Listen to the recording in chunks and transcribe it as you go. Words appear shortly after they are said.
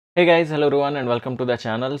Hey guys, hello everyone and welcome to the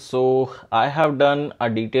channel. So I have done a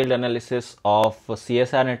detailed analysis of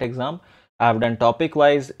CSR net exam. I have done topic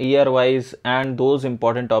wise, year wise and those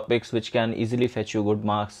important topics which can easily fetch you good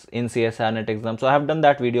marks in CSR net exam. So I have done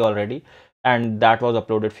that video already and that was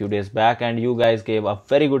uploaded few days back and you guys gave a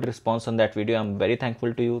very good response on that video. I'm very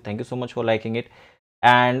thankful to you. Thank you so much for liking it.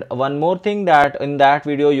 And one more thing, that in that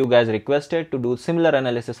video you guys requested to do similar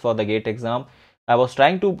analysis for the GATE exam. I was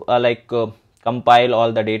trying to compile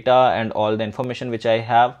all the data and all the information which I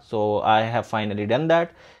have. So I have finally done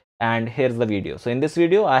that and here's the video. So in this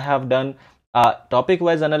video I have done a topic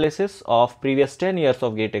wise analysis of previous 10 years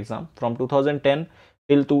of GATE exam from 2010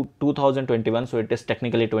 till to 2021. So it is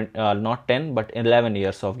technically not 10 but 11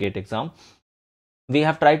 years of GATE exam. We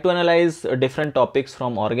have tried to analyze different topics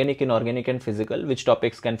from organic, inorganic and physical, which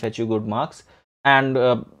topics can fetch you good marks. And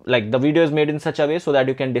the video is made in such a way so that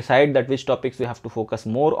you can decide that which topics you have to focus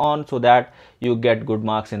more on so that you get good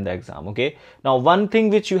marks in the exam. Okay, now one thing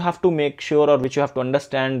which you have to make sure or which you have to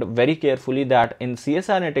understand very carefully, that in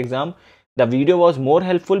CSR net exam the video was more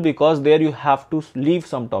helpful because there you have to leave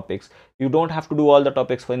some topics. You don't have to do all the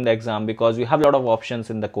topics in the exam because you have a lot of options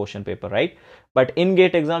in the question paper, right? But in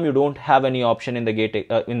GATE exam you don't have any option in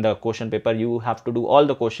the in the question paper. You have to do all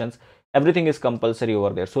the questions. Everything is compulsory over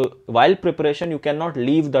there. So while preparation you cannot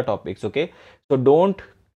leave the topics. Okay, so don't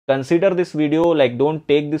consider this video, like don't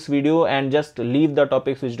take this video and just leave the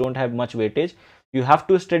topics which don't have much weightage. You have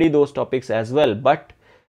to study those topics as well. But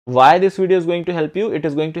why this video is going to help you? It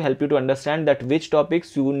is going to help you to understand that which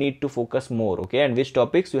topics you need to focus more, okay, and which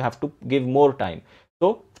topics you have to give more time.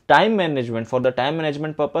 So time management, for the time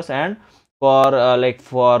management purpose and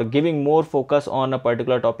for giving more focus on a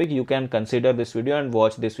particular topic, you can consider this video and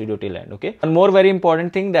watch this video till end. Okay, one more very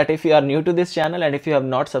important thing, that if you are new to this channel and if you have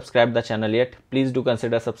not subscribed the channel yet, please do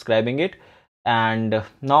consider subscribing it. And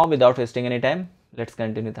now without wasting any time, let's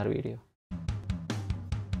continue with our video.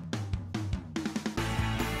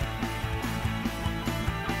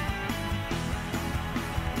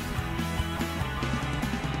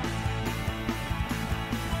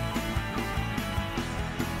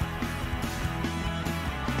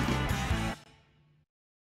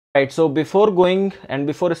 Right, so before going and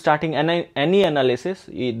before starting any analysis,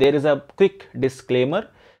 there is a quick disclaimer.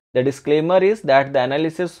 The disclaimer is that the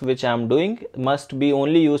analysis which I am doing must be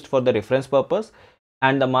only used for the reference purpose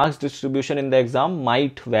and the marks distribution in the exam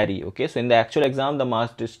might vary. Okay, so in the actual exam the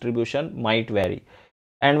marks distribution might vary.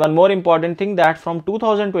 And one more important thing, that from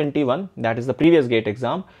 2021, that is the previous GATE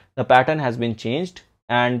exam, the pattern has been changed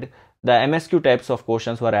and the MSQ types of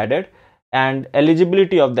questions were added and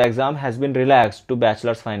eligibility of the exam has been relaxed to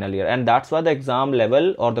bachelor's final year, and that's why the exam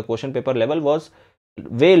level or the question paper level was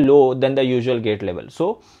way low than the usual GATE level.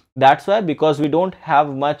 So that's why, because we don't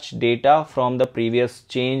have much data from the previous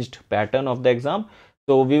changed pattern of the exam,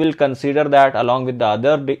 so we will consider that along with the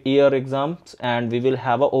other year exams and we will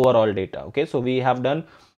have a overall data. Okay, so we have done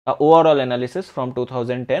a overall analysis from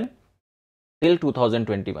 2010 till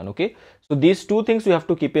 2021. Okay, so these two things you have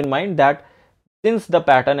to keep in mind, that since the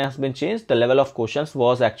pattern has been changed, the level of questions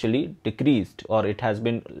was actually decreased, or it has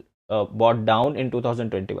been brought down in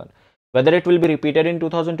 2021. Whether it will be repeated in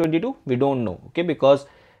 2022, we don't know. Okay, because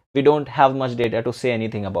we don't have much data to say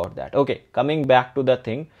anything about that. Okay, coming back to the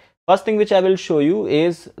thing, first thing which I will show you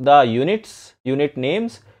is the units, unit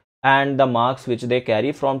names and the marks which they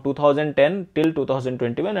carry from 2010 till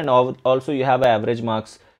 2021, and also you have an average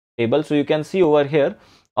marks table. So you can see over here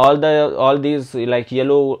all these like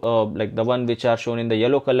yellow, like the one which are shown in the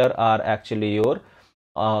yellow color are actually your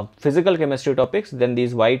physical chemistry topics. Then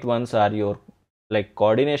these white ones are your like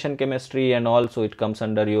coordination chemistry, and also it comes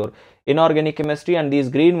under your inorganic chemistry, and these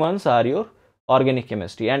green ones are your organic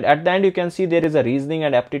chemistry. And at the end you can see there is a reasoning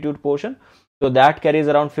and aptitude portion, so that carries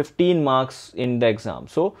around 15 marks in the exam.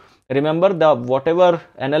 So remember, the whatever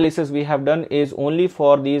analysis we have done is only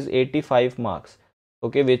for these 85 marks.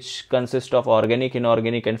 Okay, which consist of organic,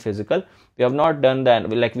 inorganic and physical. We have not done that,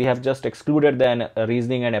 like we have just excluded the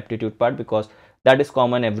reasoning and aptitude part because that is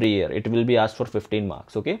common every year. It will be asked for 15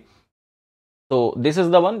 marks. Okay, so this is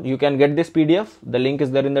the one. You can get this PDF. The link is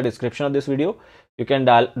there in the description of this video. You can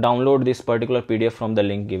download this particular PDF from the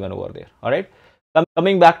link given over there. All right,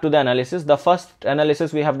 coming back to the analysis, the first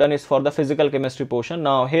analysis we have done is for the physical chemistry portion.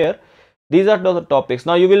 Now here, these are the topics.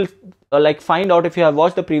 Now you will find out, if you have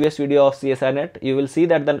watched the previous video of CSR net, you will see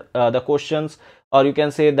that the questions, or you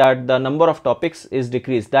can say that the number of topics is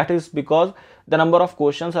decreased. That is because the number of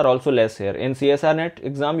questions are also less here. In CSR net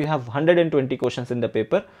exam you have 120 questions in the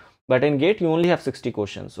paper, but in GATE you only have 60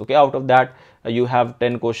 questions. Okay, out of that you have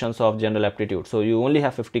 10 questions of general aptitude, so you only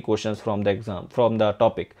have 50 questions from the exam, from the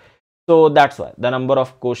topic. So that's why the number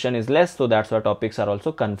of question is less. So that's why topics are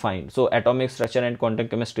also confined. So atomic structure and quantum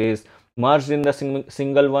chemistry is merged in the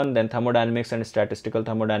single one. Then thermodynamics and statistical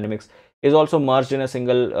thermodynamics is also merged in a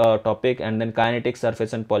single topic. And then kinetic,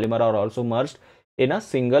 surface and polymer are also merged in a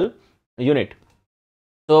single unit.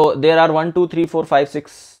 So there are 1, 2, 3, 4, 5,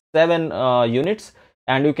 6, 7 units,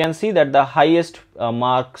 and you can see that the highest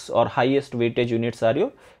marks or highest weightage units are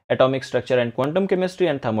your atomic structure and quantum chemistry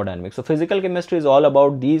and thermodynamics. So physical chemistry is all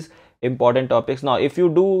about these important topics. Now if you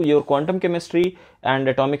do your quantum chemistry and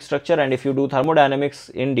atomic structure, and if you do thermodynamics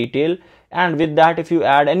in detail, and with that if you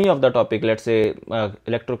add any of the topic, let's say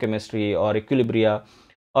electrochemistry or equilibria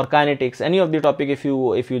or kinetics, any of the topic, if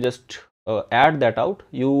you just add that out,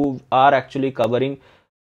 you are actually covering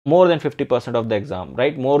more than 50% of the exam,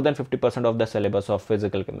 right? More than 50% of the syllabus of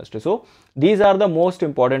physical chemistry. So these are the most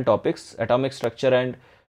important topics: atomic structure and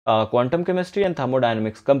quantum chemistry and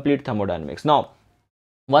thermodynamics, complete thermodynamics. Now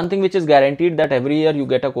one thing which is guaranteed, that every year you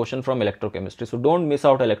get a question from electrochemistry, so don't miss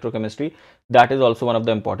out electrochemistry. That is also one of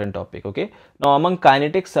the important topic. Okay, now among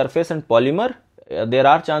kinetics, surface and polymer, there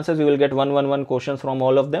are chances you will get 1 questions from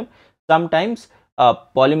all of them. Sometimes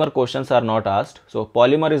polymer questions are not asked, so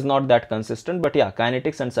polymer is not that consistent, but yeah,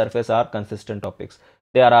 kinetics and surface are consistent topics.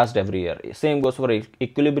 They are asked every year. Same goes for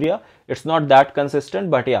equilibria. It's not that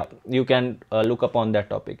consistent, but yeah, you can look upon that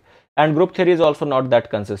topic. And group theory is also not that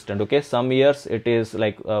consistent. Okay, some years it is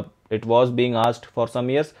like it was being asked for some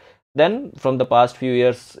years, then from the past few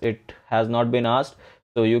years it has not been asked.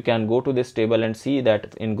 So you can go to this table and see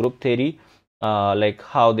that in group theory like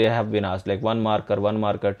how they have been asked, like 1 marker, 1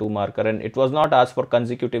 marker, 2 marker, and it was not asked for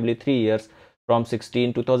consecutively 3 years from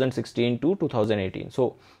 2016 to 2018.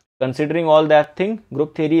 So considering all that thing,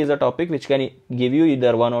 group theory is a topic which can give you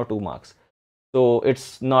either 1 or 2 marks. So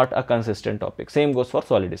it's not a consistent topic. Same goes for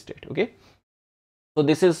solid state. Okay, so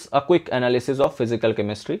this is a quick analysis of physical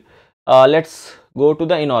chemistry. Let's go to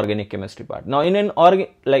the inorganic chemistry part. Now in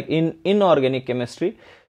inorganic chemistry,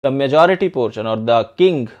 the majority portion or the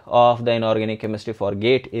king of the inorganic chemistry for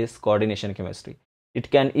GATE is coordination chemistry. It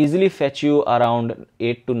can easily fetch you around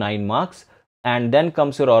 8 to 9 marks, and then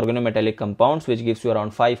comes your organometallic compounds, which gives you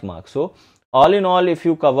around 5 marks. So all in all, if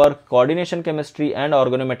you cover coordination chemistry and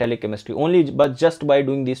organometallic chemistry only, but just by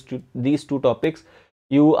doing these two topics,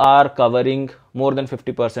 you are covering more than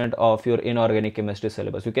 50% of your inorganic chemistry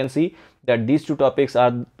syllabus. You can see that these two topics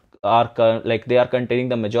are like they are containing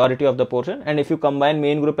the majority of the portion, and if you combine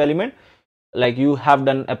main group element, like you have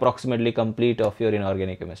done approximately complete of your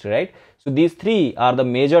inorganic chemistry, right? So these three are the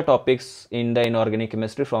major topics in the inorganic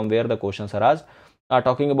chemistry from where the questions are asked.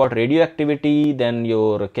 Talking about radioactivity, then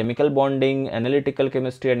your chemical bonding, analytical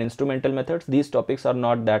chemistry and instrumental methods, these topics are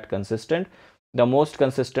not that consistent. The most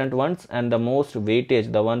consistent ones and the most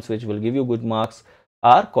weightage, the ones which will give you good marks,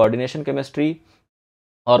 are coordination chemistry,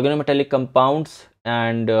 organometallic compounds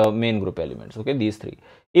and main group elements. Okay, these three.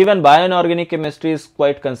 Even bioinorganic chemistry is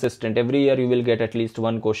quite consistent. Every year you will get at least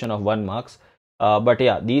 1 question of 1 marks. But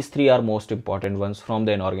yeah, these three are most important ones from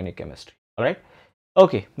the inorganic chemistry. All right.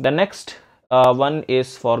 Okay, the next one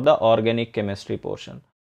is for the organic chemistry portion.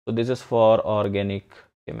 So this is for organic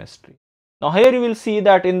chemistry. Now here you will see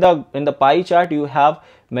that in the pie chart you have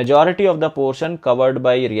majority of the portion covered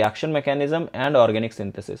by reaction mechanism and organic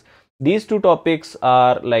synthesis. These two topics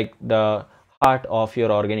are like the heart of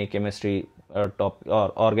your organic chemistry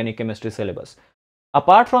organic chemistry syllabus.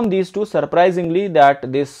 Apart from these two, surprisingly,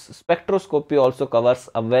 that this spectroscopy also covers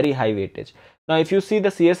a very high weightage. Now if you see the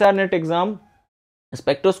CSIR NET exam,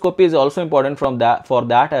 spectroscopy is also important for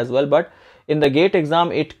that as well, but in the GATE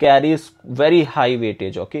exam it carries very high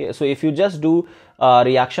weightage. Okay, so if you just do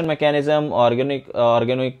reaction mechanism, organic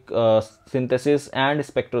synthesis and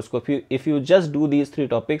spectroscopy, if you just do these three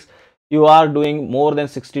topics, you are doing more than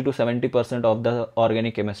 60 to 70% of the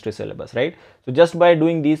organic chemistry syllabus, right? So just by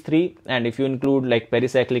doing these three, and if you include like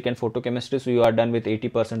pericyclic and photochemistry, so you are done with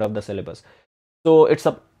 80% of the syllabus. So it's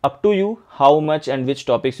up to you how much and which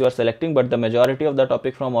topics you are selecting, but the majority of the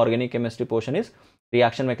topic from organic chemistry portion is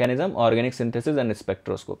reaction mechanism, organic synthesis and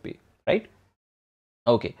spectroscopy, right?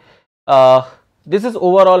 Okay, this is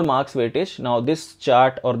overall marks weightage. Now this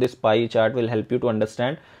chart or this pie chart will help you to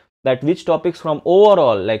understand that which topics from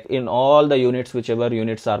overall, like in all the units, whichever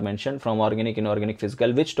units are mentioned from organic, inorganic,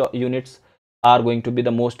 physical, which units are going to be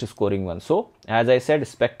the most scoring one. So as I said,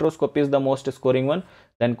 spectroscopy is the most scoring one,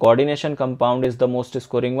 then coordination compound is the most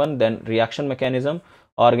scoring one, then reaction mechanism,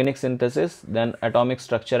 organic synthesis, then atomic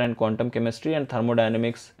structure and quantum chemistry, and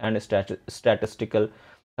thermodynamics and statistical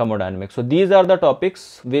thermodynamics. So these are the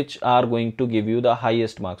topics which are going to give you the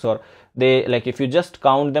highest marks, or they, like if you just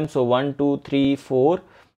count them, so 1, 2, 3, 4,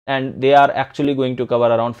 and they are actually going to cover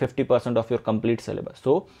around 50% of your complete syllabus.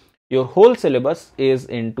 So your whole syllabus is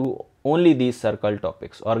into only these circle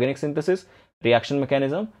topics: organic synthesis, reaction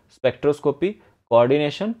mechanism, spectroscopy,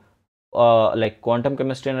 coordination, like quantum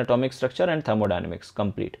chemistry and atomic structure, and thermodynamics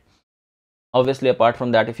complete. Obviously, apart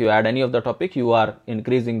from that, if you add any of the topic, you are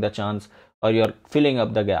increasing the chance, or you are filling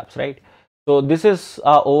up the gaps, right? So this is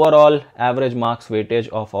overall average marks weightage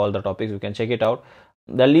of all the topics. You can check it out.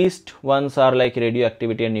 The least ones are like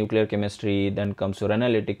radioactivity and nuclear chemistry, then comes your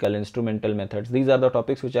analytical, instrumental methods. These are the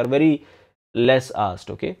topics which are very less asked,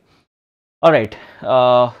 okay? All right.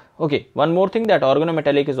 Okay, one more thing, that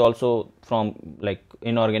organometallic is also from like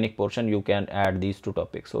inorganic portion. You can add these two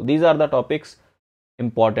topics. So these are the topics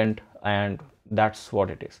important, and that's what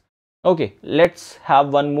it is. Okay, let's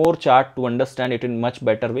have one more chart to understand it in much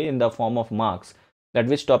better way in the form of marks, that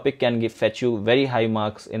which topic can fetch you very high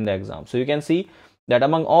marks in the exam. So you can see that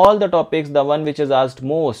among all the topics, the one which is asked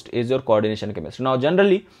most is your coordination chemistry. Now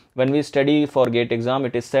generally when we study for GATE exam,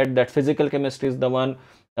 it is said that physical chemistry is the one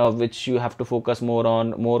which you have to focus more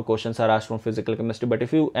on. More questions are asked from physical chemistry, but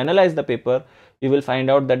if you analyze the paper, you will find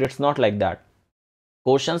out that it's not like that.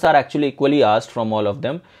 Questions are actually equally asked from all of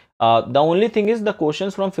them. The only thing is, the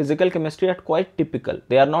questions from physical chemistry are quite typical.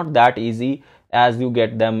 They are not that easy as you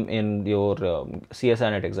get them in your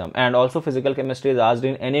CSIR NET exam. And also physical chemistry is asked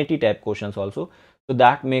in NAT type questions also. So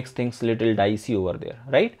that makes things little dicey over there,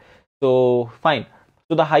 right? So fine.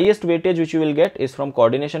 So the highest weightage which you will get is from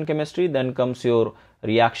coordination chemistry, then comes your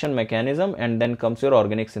reaction mechanism, and then comes your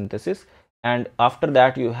organic synthesis. And after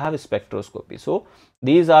that you have spectroscopy. So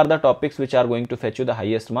these are the topics which are going to fetch you the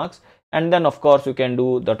highest marks. And then of course you can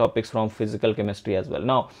do the topics from physical chemistry as well.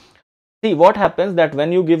 Now see what happens, that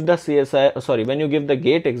when you give the when you give the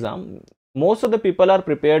GATE exam, most of the people are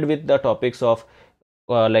prepared with the topics of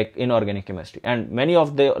like inorganic chemistry, and many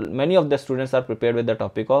of the students are prepared with the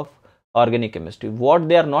topic of organic chemistry. What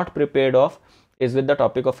they are not prepared of is with the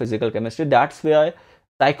topic of physical chemistry. That's why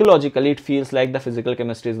psychologically it feels like the physical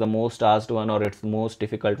chemistry is the most asked one, or it's the most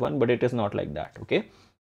difficult one, but it is not like that, okay?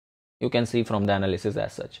 You can see from the analysis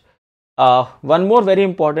as such. One more very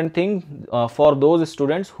important thing for those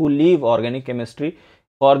students who leave organic chemistry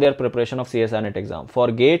for their preparation of CSIR NET exam.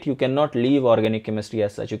 For GATE, you cannot leave organic chemistry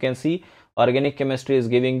as such. You can see organic chemistry is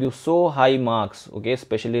giving you so high marks, okay,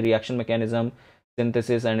 especially reaction mechanism,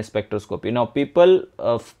 synthesis, and spectroscopy. Now people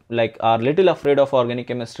like are little afraid of organic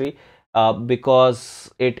chemistry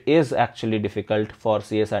because it is actually difficult for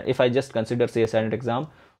CSIR. If I just consider CSIR NET exam,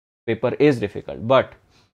 paper is difficult, but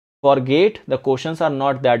for GATE, the questions are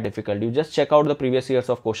not that difficult. You just check out the previous years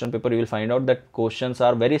of question paper, you will find out that questions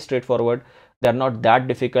are very straightforward. They are not that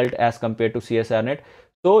difficult as compared to CSIR NET.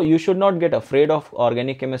 So you should not get afraid of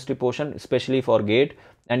organic chemistry portion, especially for GATE,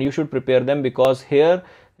 and you should prepare them, because here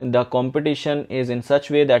the competition is in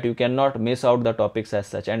such way that you cannot miss out the topics as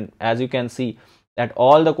such. And as you can see that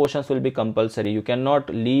all the questions will be compulsory. You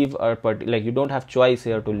cannot leave like you don't have choice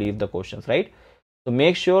here to leave the questions, right? So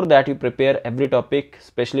make sure that you prepare every topic,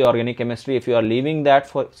 especially organic chemistry. If you are leaving that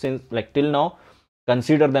for since like till now,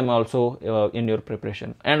 consider them also in your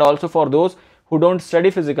preparation. And also for those who don't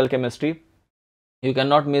study physical chemistry, you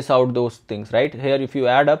cannot miss out those things, right? Here if you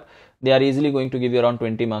add up, they are easily going to give you around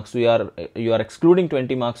 20 marks. So you are excluding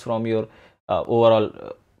 20 marks from your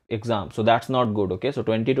overall exam. So that's not good, okay? So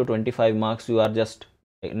 20 to 25 marks you are just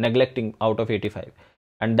neglecting out of 85.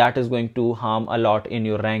 And that is going to harm a lot in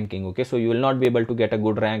your ranking, okay? So you will not be able to get a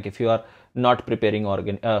good rank if you are not preparing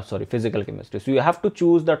physical chemistry. So you have to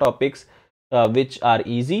choose the topics which are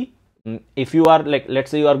easy. If you are like,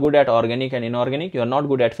 let's say you are good at organic and inorganic, you are not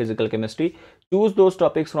good at physical chemistry, choose those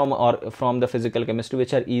topics from the physical chemistry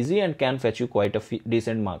which are easy and can fetch you quite a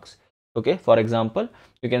decent marks, okay? For example,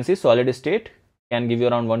 you can see solid state can give you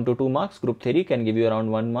around 1 to 2 marks, group theory can give you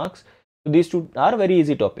around 1 marks. So these two are very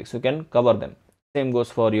easy topics, you can cover them. Same goes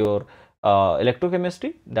for your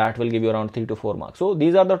electrochemistry, that will give you around 3 to 4 marks. So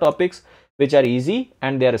these are the topics which are easy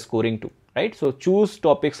and they are scoring too, right? So choose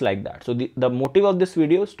topics like that. So the motive of this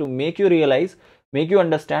video is to make you realize, make you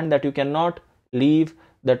understand that you cannot leave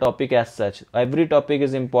the topic as such. Every topic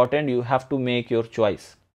is important, you have to make your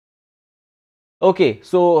choice. Okay,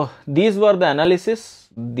 so these were the analysis,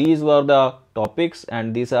 these were the topics,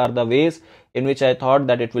 and these are the ways in which I thought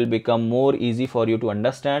that it will become more easy for you to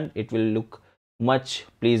understand. It will look much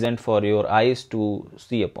pleasant for your eyes to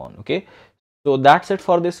see upon, okay? So that's it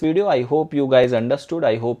for this video. I hope you guys understood.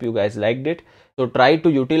 I hope you guys liked it. So try to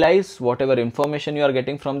utilize whatever information you are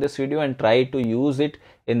getting from this video and try to use it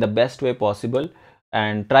in the best way possible,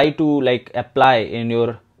 and try to like apply in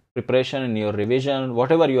your preparation, in your revision,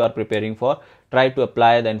 whatever you are preparing for. Try to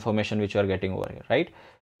apply the information which you are getting over here, right?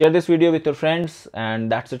 Share this video with your friends,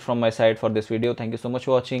 and that's it from my side for this video. Thank you so much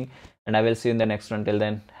for watching, and I will see you in the next one. Till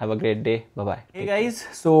then, have a great day. Bye bye. Hey guys,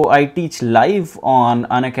 so I teach live on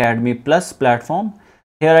Unacademy Plus platform.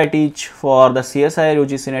 Here I teach for the CSI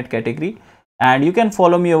UGC NET category, and you can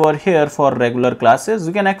follow me over here for regular classes.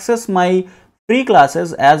 You can access my free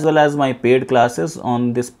classes as well as my paid classes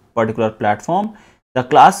on this particular platform. The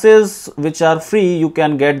classes which are free, you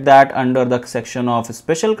can get that under the section of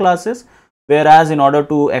special classes, whereas in order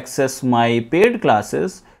to access my paid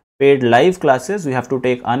classes, paid live classes, you have to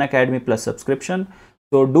take Unacademy Plus subscription.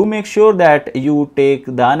 So do make sure that you take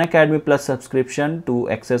the Unacademy Plus subscription to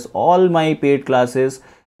access all my paid classes,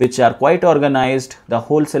 which are quite organized. The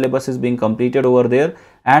whole syllabus is being completed over there,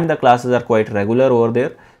 and the classes are quite regular over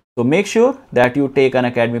there. So make sure that you take an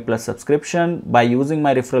Unacademy Plus subscription by using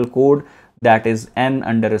my referral code, that is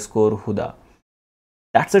N_Huda.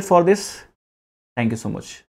 That's it for this. Thank you so much.